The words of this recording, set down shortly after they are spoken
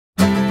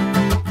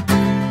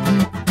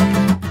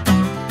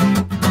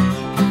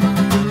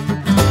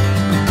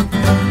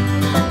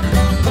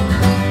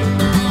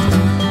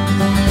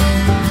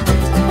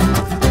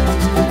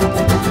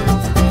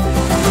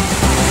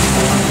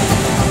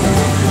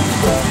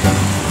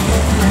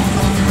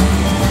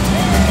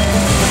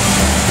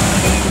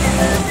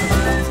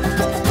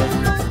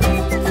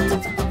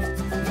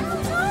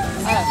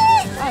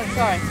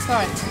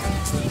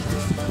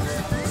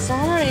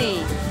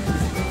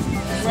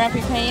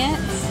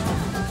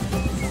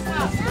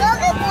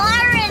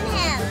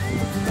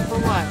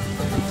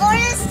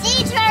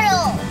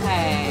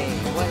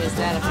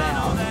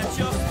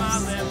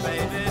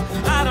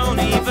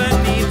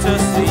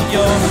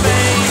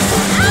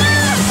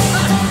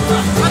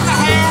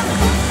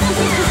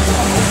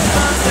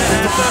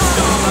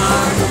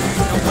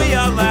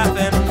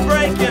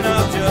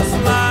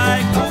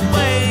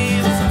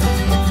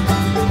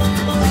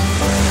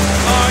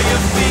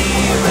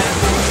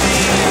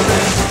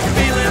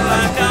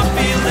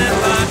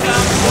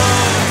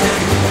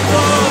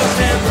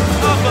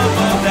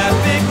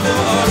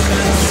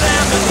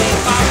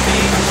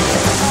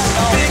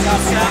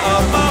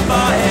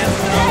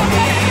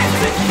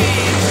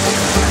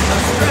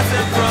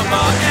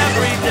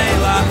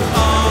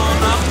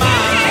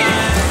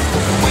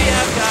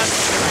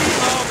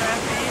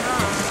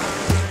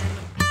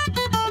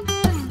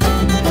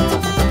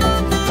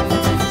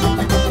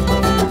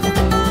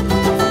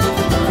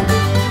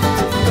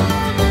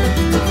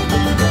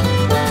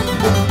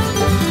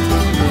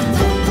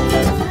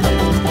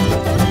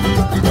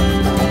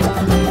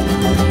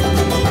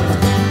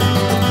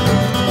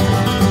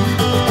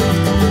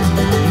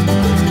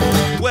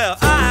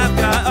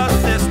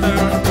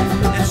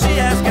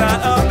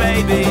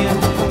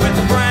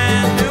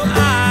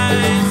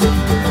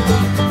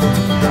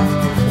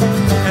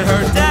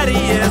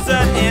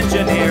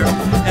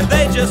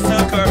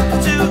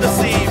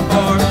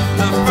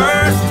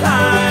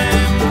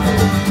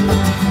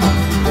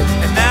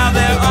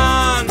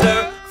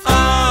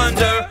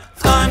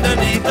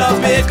a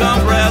big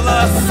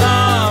umbrella.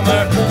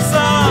 Summer,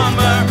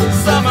 summer,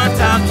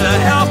 summertime to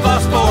help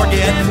us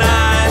forget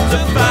 9 to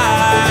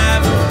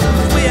 5.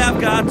 We have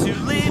got to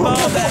leave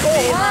all that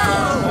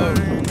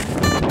behind.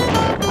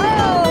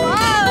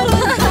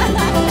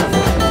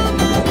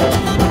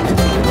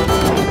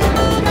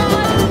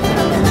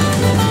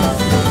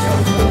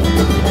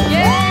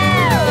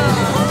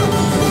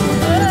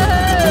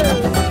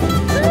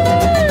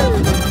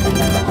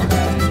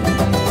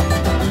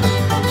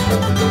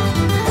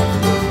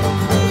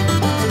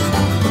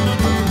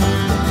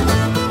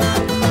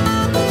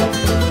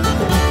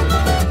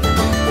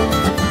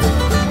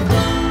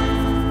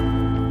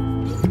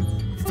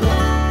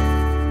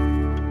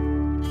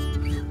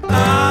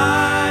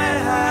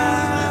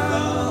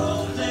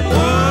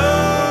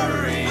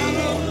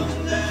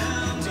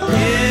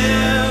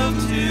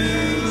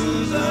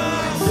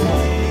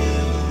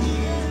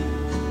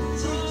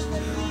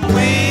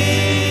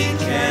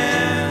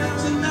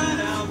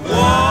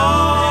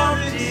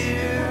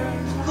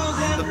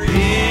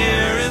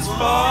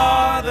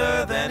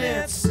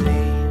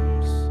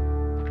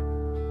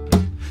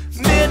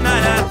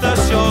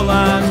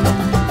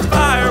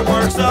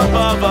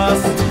 Above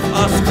us,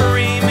 a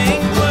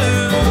screaming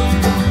gloom.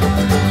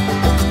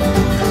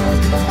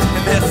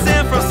 And this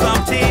sent for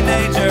some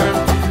teenager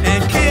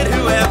and kid,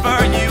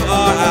 whoever you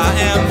are, I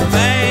am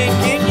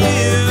thanking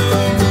you.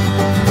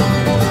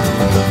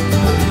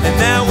 And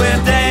now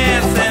we're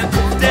dancing,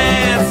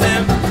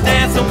 dancing,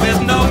 dancing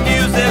with no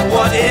music.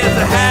 What is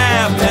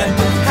happening,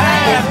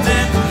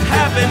 happening,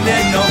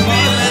 happening? No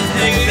feelings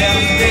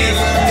except this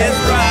is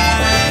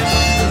right.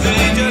 We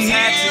just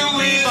had to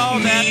leave all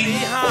that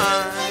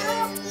behind.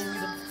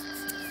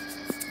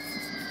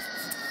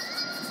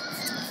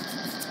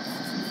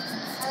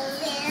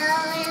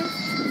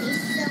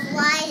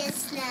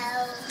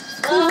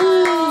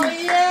 Oh,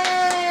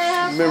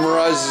 yeah!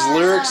 Memorizes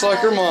lyrics like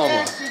her mama.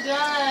 Yes, she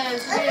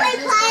does.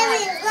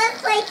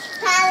 Let's play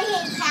Patty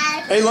and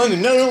Patty. Hey,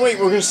 London, no, weait,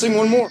 we're going to sing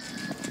one more.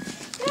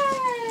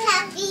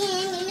 Happy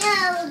and you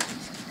know,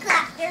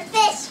 clap your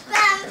fish,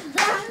 bum,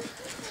 bum.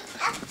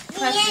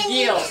 Clap your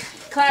gills.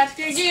 Clap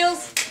your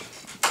gills.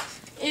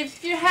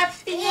 If you're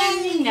happy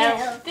and you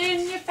know,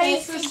 then your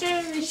face will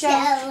surely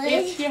show.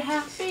 If you're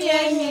happy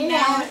and you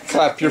know.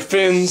 Clap your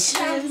fins.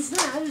 Happy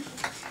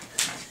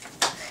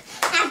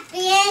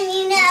and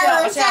you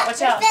know, watch out,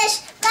 watch out.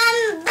 Fish,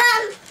 bum,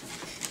 bum.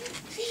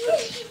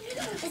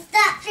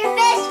 Stop your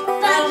fish,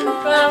 bum,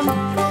 Bum.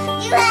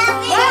 you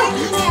happy and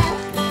you know.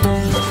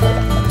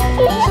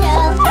 Show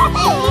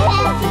that you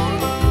happy.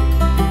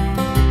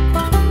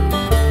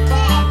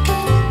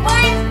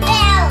 One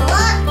bell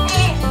up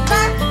and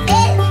bump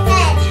his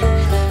head.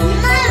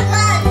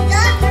 Mama,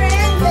 doctor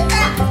and the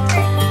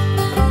doctor.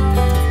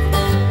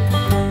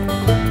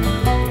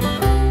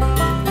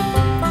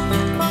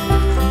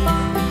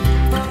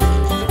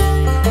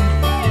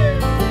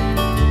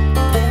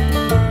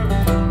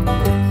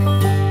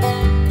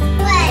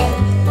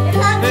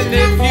 And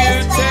if you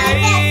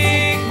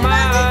take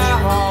my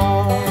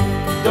home,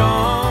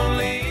 don't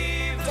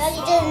leave.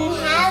 Dougie doesn't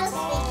have a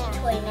squeaky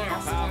toy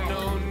mouse,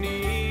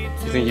 Daddy.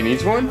 You think he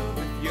needs one?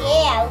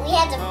 Yeah, we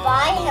had to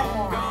buy him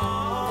one.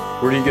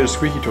 Where do you get a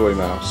squeaky toy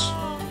mouse?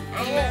 I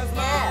don't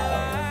know.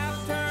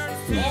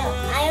 We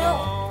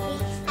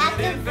have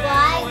to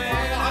buy one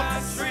at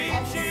the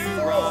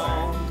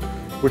store.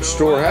 Which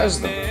store has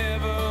them? I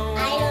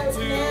don't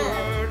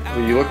know.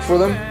 Will you look for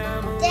them?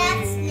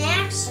 That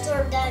snack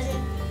store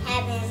doesn't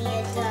have any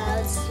of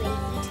those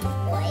squeaky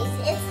toys.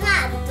 It's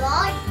not a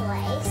dog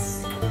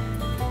place.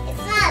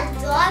 It's not a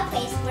dog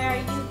place where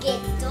you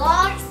get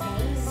dog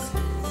things.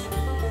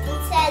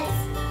 It says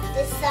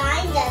the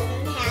sign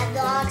doesn't have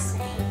dog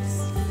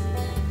things.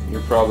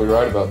 You're probably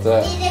right about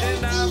that. Do you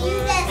just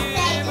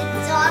say the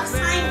dog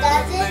sign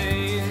doesn't?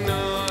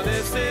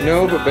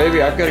 No, but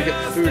baby, I've got to get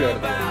the food out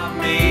of it.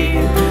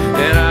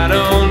 And I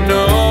don't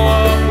know a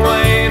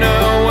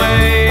plainer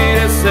way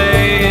to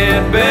say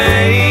it,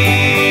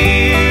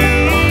 babe.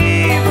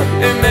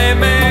 And they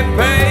may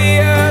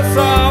pay us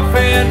off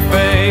in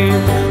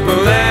fame,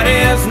 but that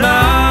is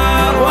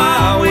not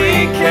why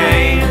we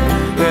came.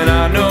 And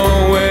I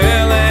know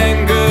well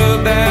and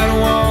good that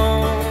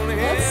won't.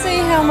 Let's see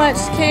how much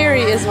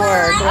Carrie is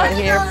worth right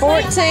here.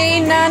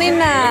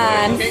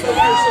 $14.99.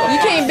 You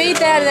can't beat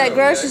that at that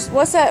grocery.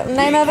 What's that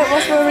name of it?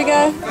 Where we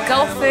go?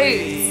 Gulf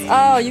Foods.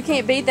 Oh, you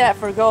can't beat that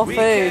for Gulf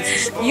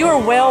Foods. You are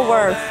well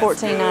worth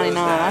 $14.99.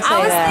 I say I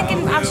was that.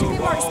 thinking I should be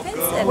more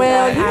expensive.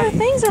 Well, but you know,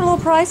 things are a little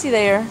pricey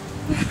there.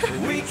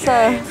 So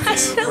I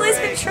should at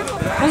least be triple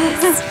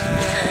price.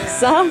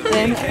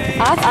 something.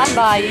 I'd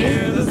buy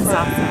you.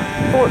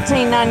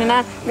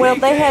 $14.99. Well,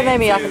 they have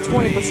maybe like a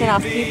 20%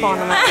 off coupon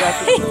on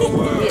that. I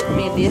could get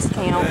me a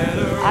discount.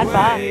 I'd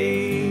buy it.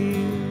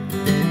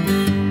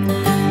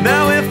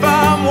 Now if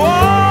I'm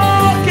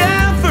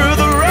walking through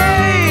the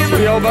rain, What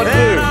are y'all about to do?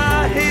 and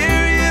I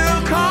hear you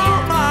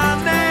call my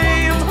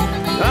name,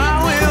 I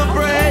will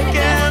break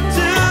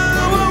into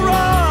a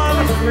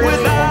run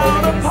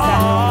without a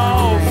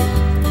pause.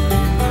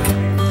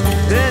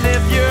 And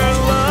if your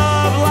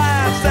love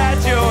laughs at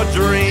your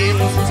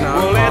dreams,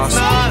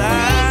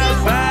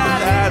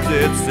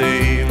 it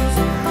seems.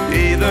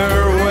 Either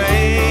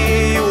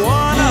way,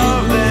 one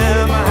of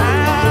them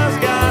has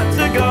got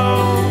to go.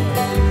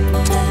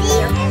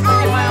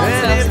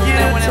 And if you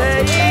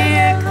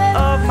take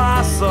of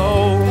my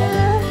soul,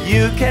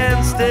 you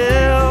can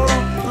still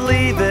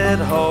leave it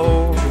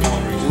whole.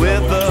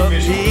 With the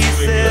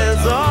pieces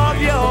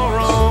of your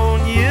own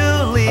you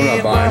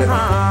leave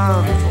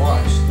behind.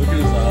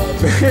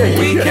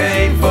 We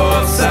came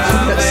for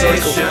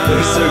salvation.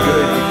 They're so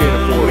good, you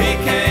can't afford We it.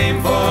 came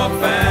for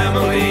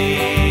family.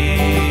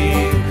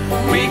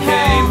 We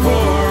came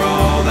for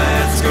all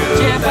that's good.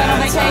 Did you have fun on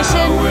That's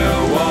vacation? how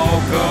we'll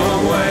walk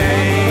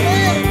away.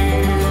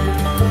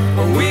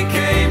 We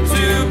came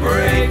to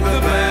break the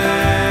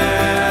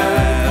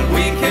bad.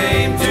 We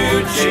came to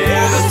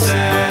cheer the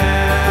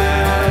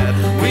sad.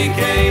 We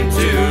came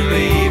to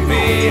leave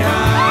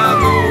behind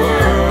the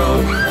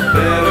world a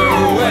better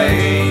way.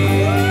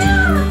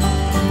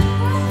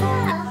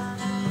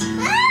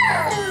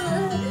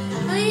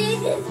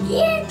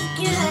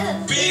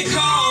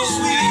 Because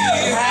we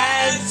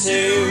had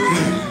to.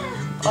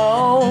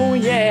 Oh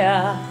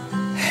yeah.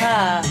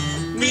 Ha.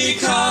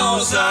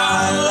 Because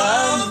I love